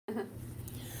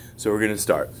So we're going to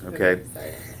start, okay?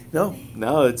 Sorry.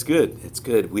 No, it's good. It's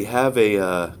good. We have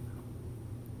I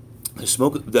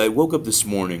woke up this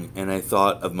morning and I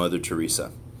thought of Mother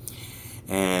Teresa.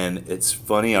 And it's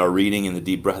funny, our reading in the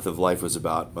Deep Breath of Life was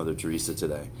about Mother Teresa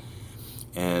today.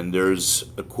 And there's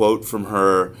a quote from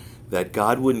her that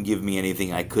God wouldn't give me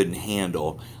anything I couldn't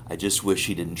handle. I just wish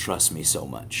he didn't trust me so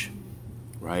much,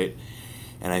 right?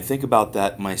 And I think about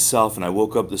that myself, and I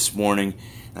woke up this morning,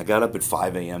 and I got up at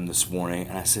 5 a.m. this morning,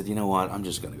 and I said, you know what, I'm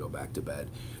just going to go back to bed.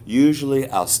 Usually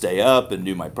I'll stay up and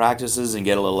do my practices and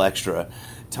get a little extra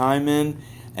time in,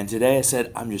 and today I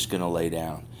said, I'm just going to lay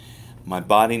down. My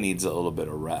body needs a little bit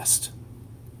of rest.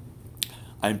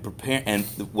 I'm prepared, and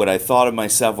what I thought of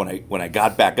myself when I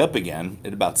got back up again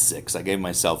at about 6, I gave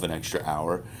myself an extra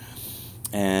hour,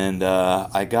 and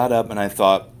I got up and I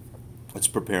thought, let's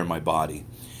prepare my body.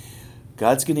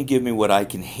 God's going to give me what I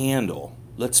can handle.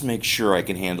 Let's make sure I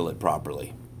can handle it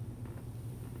properly.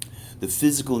 The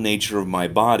physical nature of my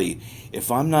body, if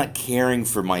I'm not caring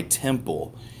for my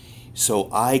temple, so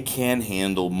I can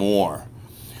handle more.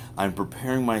 I'm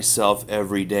preparing myself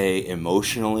every day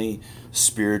emotionally,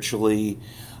 spiritually,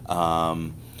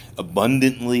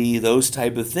 abundantly, those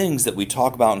type of things that we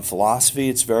talk about in philosophy.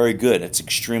 It's very good. It's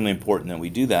extremely important that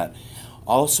we do that.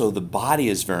 Also, the body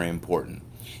is very important.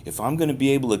 If I'm going to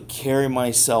be able to carry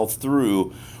myself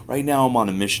through, right now I'm on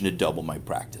a mission to double my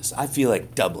practice. I feel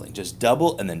like doubling, just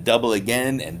double and then double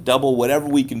again and double whatever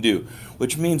we can do,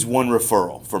 which means one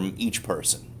referral from each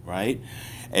person, right?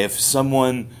 If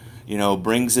someone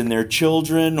brings in their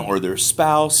children or their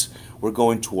spouse, we're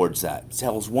going towards that.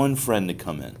 Tells one friend to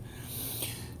come in.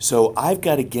 So I've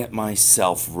got to get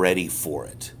myself ready for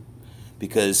it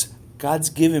because God's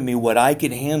given me what I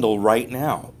can handle right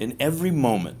now in every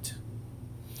moment.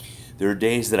 There are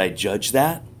days that I judge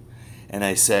that and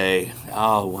I say,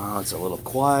 oh, wow, it's a little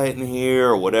quiet in here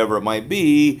or whatever it might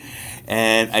be,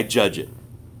 and I judge it.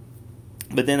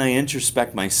 But then I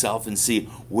introspect myself and see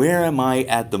where am I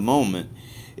at the moment.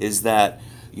 Is that,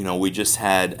 we just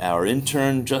had our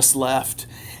intern just left,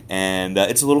 and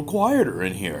it's a little quieter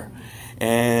in here.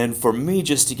 And for me,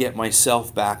 just to get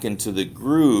myself back into the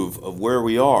groove of where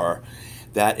we are,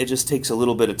 that it just takes a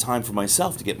little bit of time for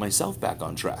myself to get myself back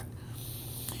on track.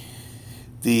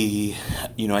 I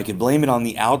can blame it on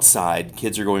the outside.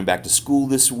 Kids are going back to school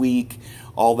this week,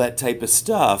 all that type of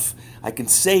stuff. I can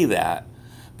say that,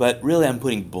 but really I'm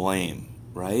putting blame.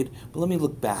 Right? But let me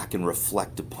look back and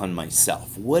reflect upon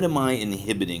myself. What am I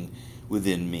inhibiting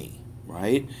within me?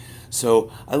 Right? So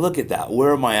I look at that.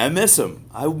 Where am I? I miss him.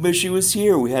 I wish he was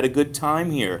here. We had a good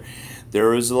time here. There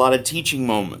was a lot of teaching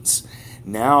moments.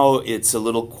 Now it's a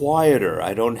little quieter.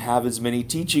 I don't have as many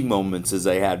teaching moments as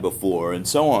I had before, and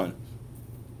so on.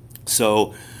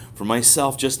 So for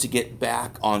myself, just to get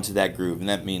back onto that groove, and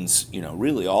that means,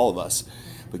 really all of us,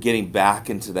 but getting back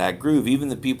into that groove, even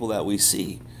the people that we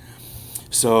see.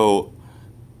 So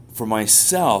for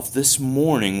myself, this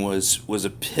morning was a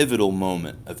pivotal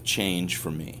moment of change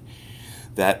for me.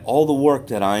 That all the work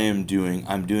that I'm doing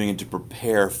it to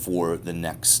prepare for the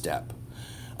next step.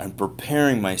 I'm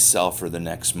preparing myself for the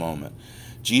next moment.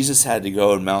 Jesus had to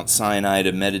go to Mount Sinai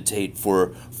to meditate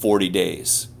for 40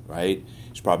 days, right?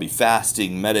 He's probably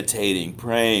fasting, meditating,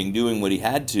 praying, doing what he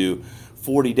had to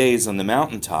 40 days on the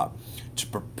mountaintop to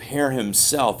prepare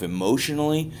himself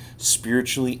emotionally,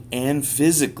 spiritually, and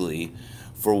physically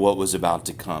for what was about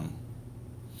to come.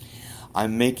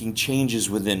 I'm making changes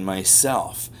within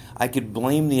myself. I could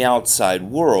blame the outside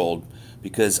world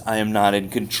because I am not in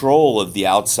control of the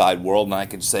outside world, and I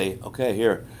could say, okay,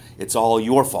 here, it's all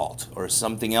your fault or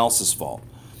something else's fault.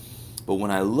 But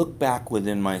when I look back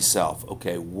within myself,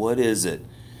 okay, what is it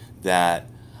that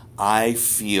I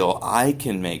feel I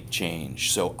can make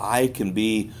change so I can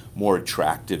be more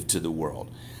attractive to the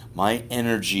world? My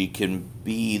energy can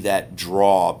be that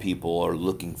draw people are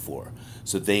looking for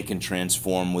so they can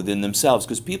transform within themselves,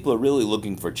 because people are really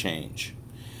looking for change.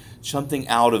 Something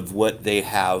out of what they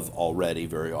have already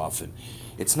very often.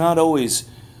 It's not always,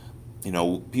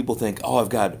 people think, oh, I've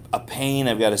got a pain,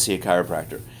 I've got to see a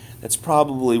chiropractor. That's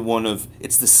probably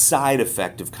it's the side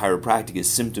effect of chiropractic is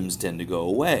symptoms tend to go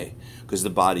away because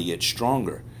the body gets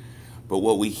stronger. But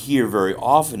what we hear very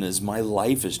often is my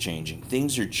life is changing.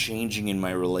 Things are changing in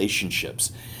my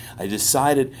relationships. I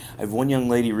have one young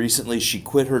lady recently, she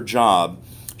quit her job.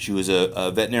 She was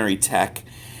a veterinary tech,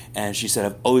 and she said,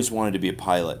 I've always wanted to be a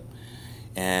pilot.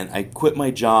 And I quit my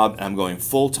job, and I'm going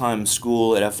full-time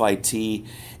school at FIT,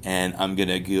 and I'm going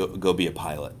to go be a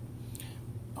pilot.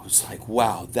 I was like,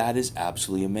 wow, that is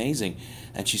absolutely amazing.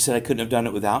 And she said, I couldn't have done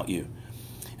it without you.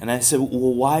 And I said,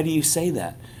 well, why do you say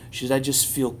that? She said, I just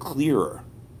feel clearer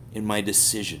in my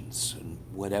decisions, and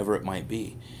whatever it might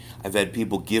be. I've had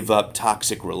people give up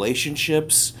toxic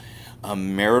relationships,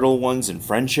 marital ones and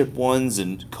friendship ones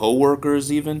and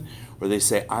coworkers even, where they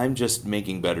say, I'm just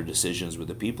making better decisions with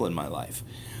the people in my life.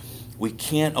 We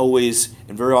can't always,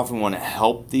 and very often want to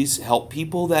help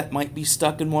people that might be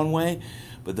stuck in one way,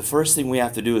 but the first thing we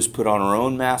have to do is put on our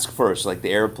own mask first, like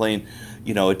the airplane,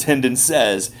 attendant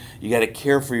says. You got to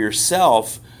care for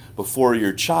yourself before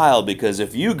your child, because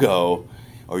if you go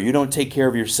or you don't take care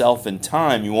of yourself in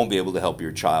time, you won't be able to help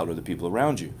your child or the people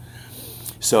around you.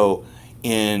 So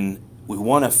we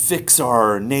want to fix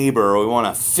our neighbor, or we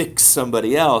want to fix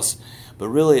somebody else, but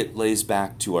really it lays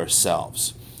back to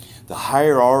ourselves. The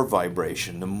higher our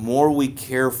vibration, the more we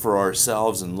care for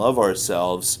ourselves and love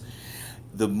ourselves,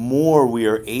 the more we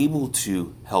are able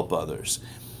to help others.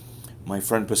 My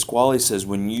friend Pasquale says,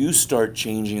 when you start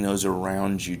changing, those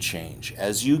around you change.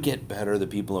 As you get better, the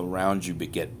people around you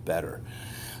get better.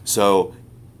 So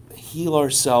heal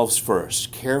ourselves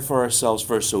first, care for ourselves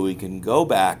first, so we can go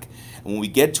back. And when we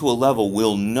get to a level,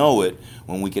 we'll know it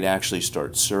when we can actually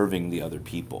start serving the other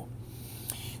people.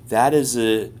 That is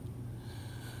a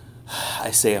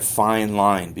fine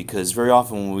line, because very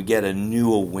often when we get a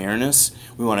new awareness,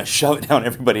 we want to shove it down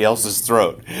everybody else's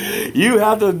throat. You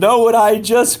have to know what I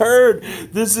just heard.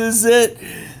 This is it.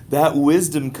 That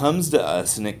wisdom comes to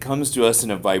us, and it comes to us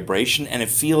in a vibration, and it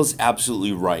feels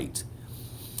absolutely right.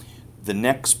 The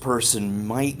next person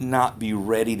might not be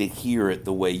ready to hear it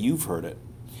the way you've heard it.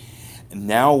 And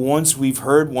now, once we've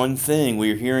heard one thing,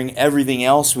 we're hearing everything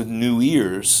else with new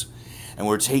ears, and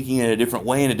we're taking it a different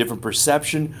way, in a different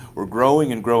perception. We're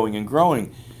growing and growing and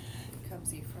growing. It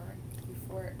becomes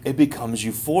euphoric. It becomes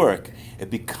euphoric. It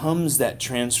becomes that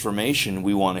transformation.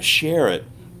 We want to share it.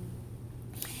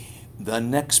 The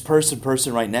next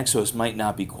person right next to us might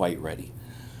not be quite ready.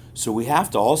 So we have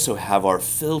to also have our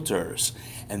filters,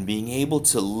 and being able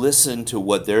to listen to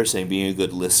what they're saying, being a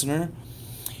good listener,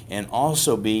 and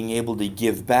also being able to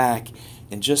give back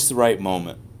in just the right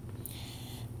moment.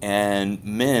 And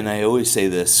men, I always say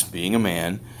this, being a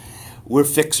man, we're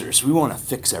fixers. We want to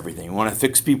fix everything. We want to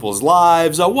fix people's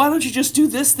lives. Oh, why don't you just do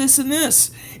this, this, and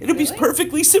this? It'll be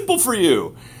perfectly simple for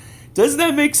you. Doesn't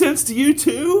that make sense to you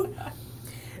too?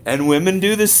 And women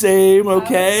do the same,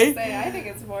 okay? I think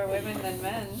it's more women than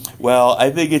men. Well,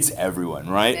 I think it's everyone,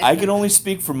 right? I can only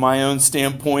speak from my own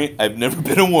standpoint. I've never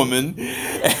been a woman,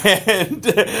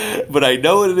 but I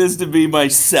know what it is to be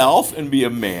myself and be a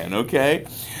man, okay?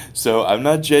 So I'm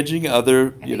not judging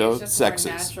other, it's just sexes.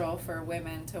 More natural for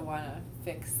women to want to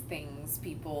fix things,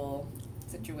 people,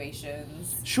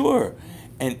 situations. Sure.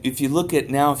 And if you look at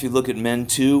men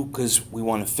too, because we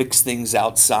want to fix things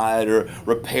outside or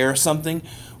repair something,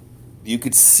 you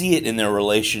could see it in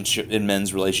in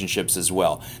men's relationships as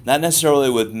well. Not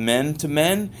necessarily with men to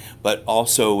men, but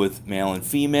also with male and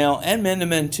female, and men to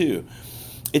men too.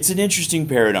 It's an interesting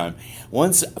paradigm.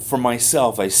 Once, for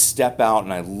myself, I step out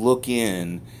and I look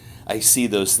in, I see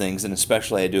those things, and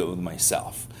especially I do it with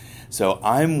myself. So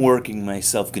I'm working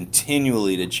myself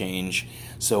continually to change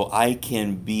so I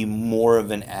can be more of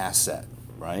an asset,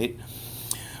 right?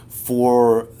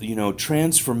 For,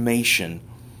 transformation,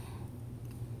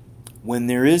 when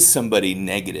there is somebody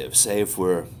negative, say if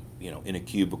we're, in a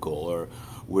cubicle, or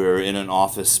we're in an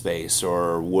office space,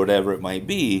 or whatever it might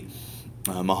be,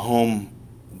 a home,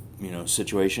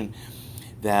 situation,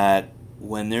 that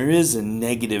when there is a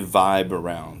negative vibe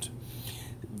around,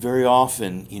 very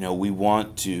often, we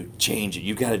want to change it.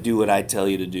 You got to do what I tell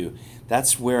you to do.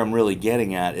 That's where I'm really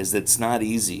getting at, is that it's not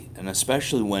easy, and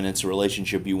especially when it's a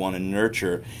relationship you want to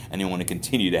nurture and you want to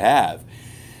continue to have.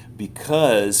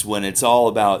 Because when it's all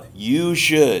about you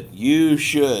should,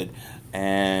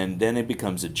 and then it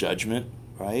becomes a judgment,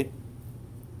 right?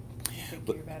 I think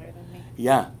you're better than me.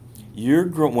 Yeah.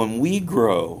 When we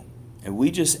grow and we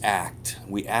just act,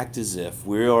 we act as if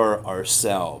we are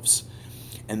ourselves,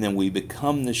 and then we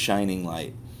become the shining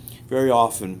light. Very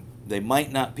often,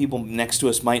 people next to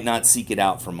us might not seek it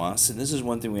out from us, and this is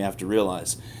one thing we have to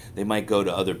realize. They might go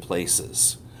to other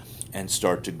places and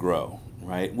start to grow,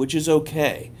 right? Which is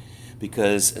okay,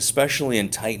 because especially in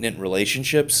tight-knit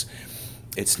relationships,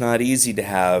 it's not easy to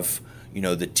have,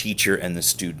 the teacher and the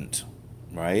student,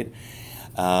 right?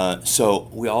 So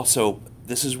we also,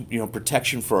 this is,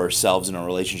 protection for ourselves in our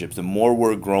relationships. The more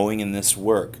we're growing in this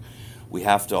work, we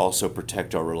have to also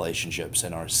protect our relationships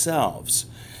and ourselves,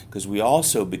 because we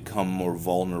also become more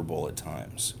vulnerable at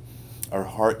times. Our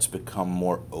hearts become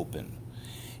more open.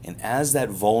 And as that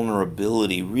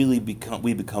vulnerability we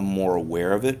become more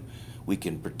aware of it, we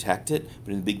can protect it.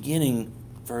 But in the beginning,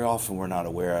 very often we're not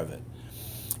aware of it.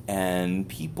 And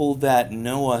people that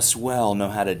know us well know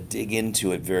how to dig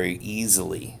into it very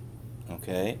easily.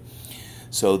 Okay?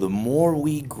 So the more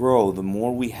we grow, the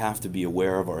more we have to be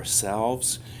aware of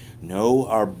ourselves, know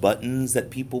our buttons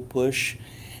that people push,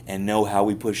 and know how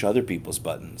we push other people's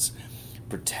buttons.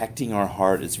 Protecting our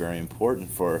heart is very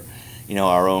important for,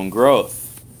 our own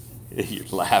growth. You're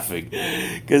laughing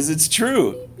because it's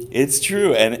true. It's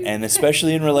true, and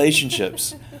especially in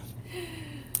relationships.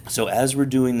 So as we're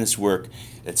doing this work,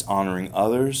 it's honoring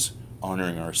others,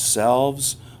 honoring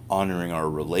ourselves, honoring our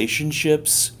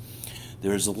relationships.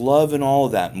 There's love in all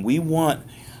of that. And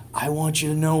I want you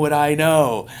to know what I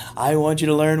know. I want you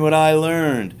to learn what I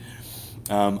learned.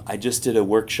 I just did a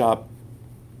workshop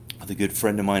with a good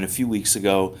friend of mine a few weeks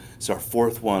ago. It's our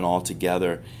fourth one all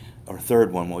together, or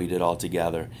third one we did all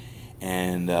together.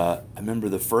 And I remember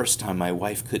the first time my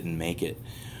wife couldn't make it.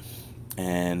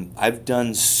 And I've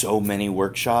done so many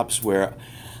workshops where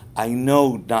I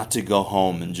know not to go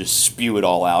home and just spew it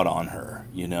all out on her,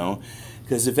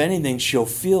 Because if anything, she'll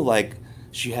feel like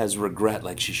she has regret,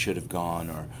 like she should have gone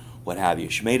or what have you.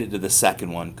 She made it to the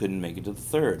second one, couldn't make it to the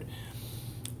third.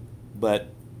 But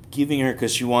giving her,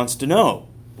 because she wants to know,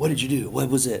 what did you do? What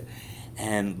was it?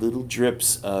 And little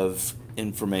drips of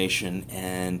information,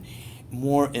 and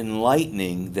more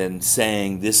enlightening than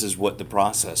saying this is what the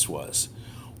process was.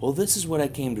 Well, this is what I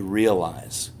came to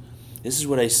realize. This is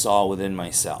what I saw within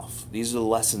myself. These are the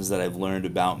lessons that I've learned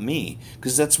about me,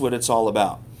 because that's what it's all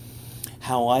about.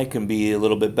 How I can be a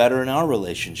little bit better in our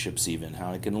relationships even,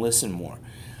 how I can listen more.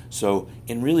 So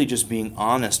in really just being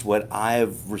honest, what I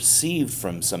have received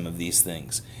from some of these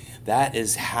things, that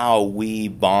is how we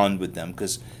bond with them.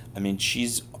 Because,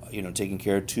 she's taking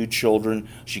care of 2 children.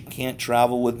 She can't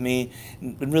travel with me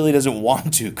and really doesn't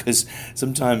want to, because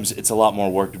sometimes it's a lot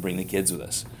more work to bring the kids with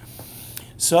us.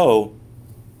 So,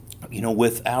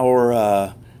 with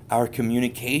our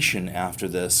communication after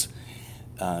this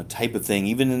type of thing,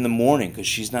 even in the morning, because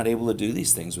she's not able to do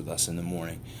these things with us in the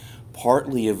morning,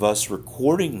 partly of us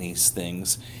recording these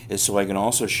things is so I can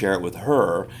also share it with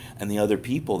her and the other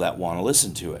people that want to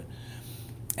listen to it.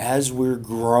 As we're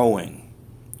growing,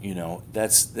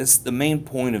 that's the main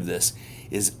point of this,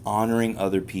 is honoring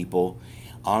other people,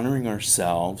 honoring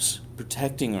ourselves,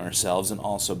 protecting ourselves, and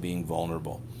also being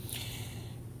vulnerable.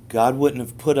 God wouldn't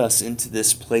have put us into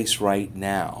this place right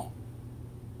now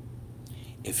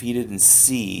if He didn't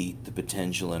see the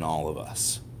potential in all of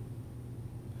us.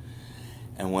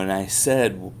 And when I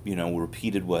said,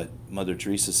 repeated what Mother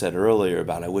Teresa said earlier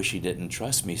about I wish He didn't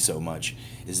trust me so much,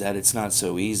 is that it's not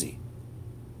so easy.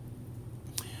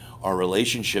 Our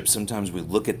relationships, sometimes we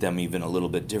look at them even a little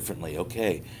bit differently.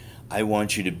 Okay, I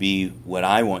want you to be what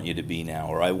I want you to be now,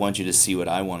 or I want you to see what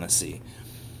I want to see.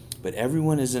 But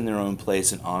everyone is in their own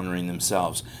place and honoring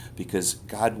themselves, because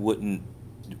God wouldn't,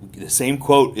 the same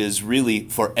quote is really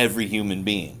for every human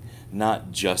being,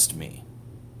 not just me,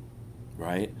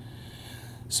 right?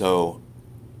 So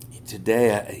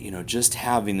today, just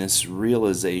having this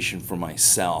realization for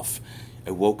myself,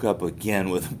 I woke up again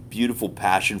with a beautiful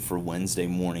passion for Wednesday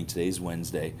morning. Today's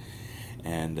Wednesday,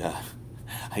 and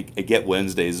I get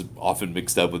Wednesdays often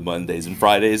mixed up with Mondays and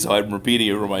Fridays, so I'm repeating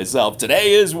it for myself.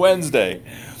 Today is Wednesday.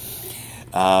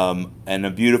 And a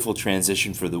beautiful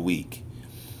transition for the week.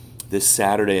 This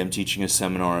Saturday, I'm teaching a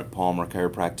seminar at Palmer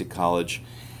Chiropractic College,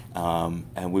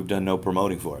 and we've done no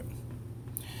promoting for it.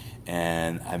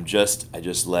 And I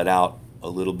just let out a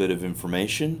little bit of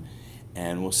information,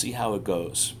 and we'll see how it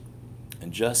goes.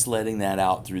 And just letting that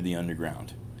out through the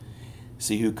underground.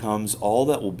 See who comes. All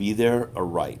that will be there are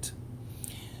right.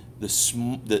 The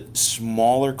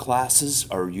smaller classes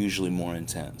are usually more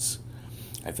intense.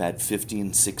 I've had 50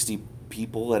 and 60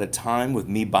 people at a time with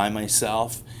me by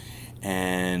myself,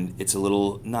 and it's a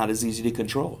little not as easy to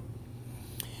control.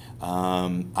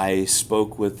 I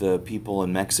spoke with the people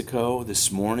in Mexico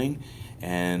this morning,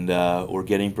 and we're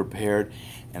getting prepared.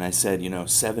 And I said,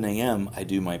 7 a.m. I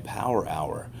do my power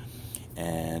hour.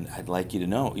 And I'd like you to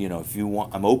know, if you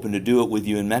want, I'm open to do it with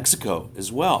you in Mexico as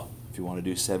well. If you want to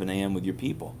do 7 a.m. with your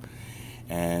people,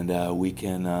 and we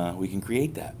can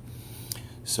create that.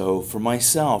 So for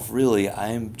myself, really,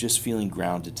 I'm just feeling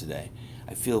grounded today.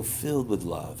 I feel filled with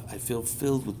love. I feel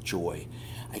filled with joy.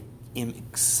 I am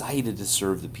excited to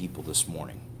serve the people this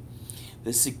morning.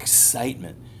 This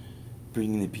excitement,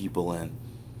 bringing the people in,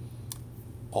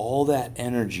 all that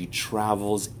energy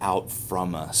travels out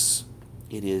from us.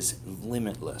 It is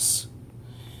limitless.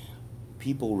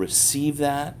 People receive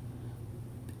that.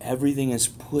 Everything is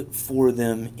put for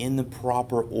them in the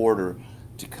proper order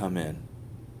to come in.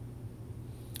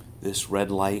 This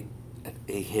red light,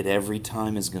 it hit every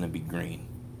time, is going to be green.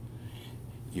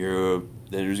 There's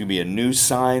going to be a new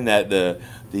sign that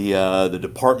the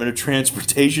Department of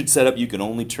Transportation set up. You can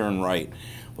only turn right.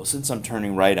 Well, since I'm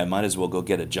turning right, I might as well go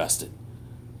get adjusted.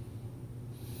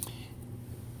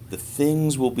 The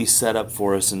things will be set up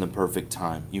for us in the perfect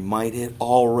time. You might hit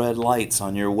all red lights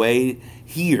on your way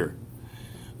here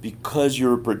because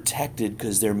you're protected,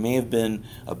 because there may have been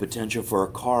a potential for a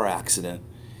car accident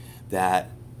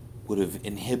that would have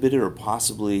inhibited or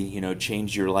possibly,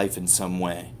 changed your life in some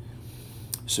way.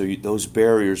 So those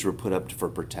barriers were put up for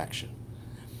protection.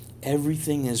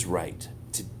 Everything is right.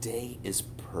 Today is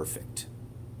perfect.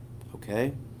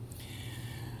 Okay?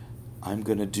 I'm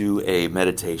going to do a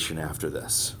meditation after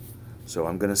this. So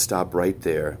I'm going to stop right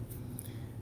there.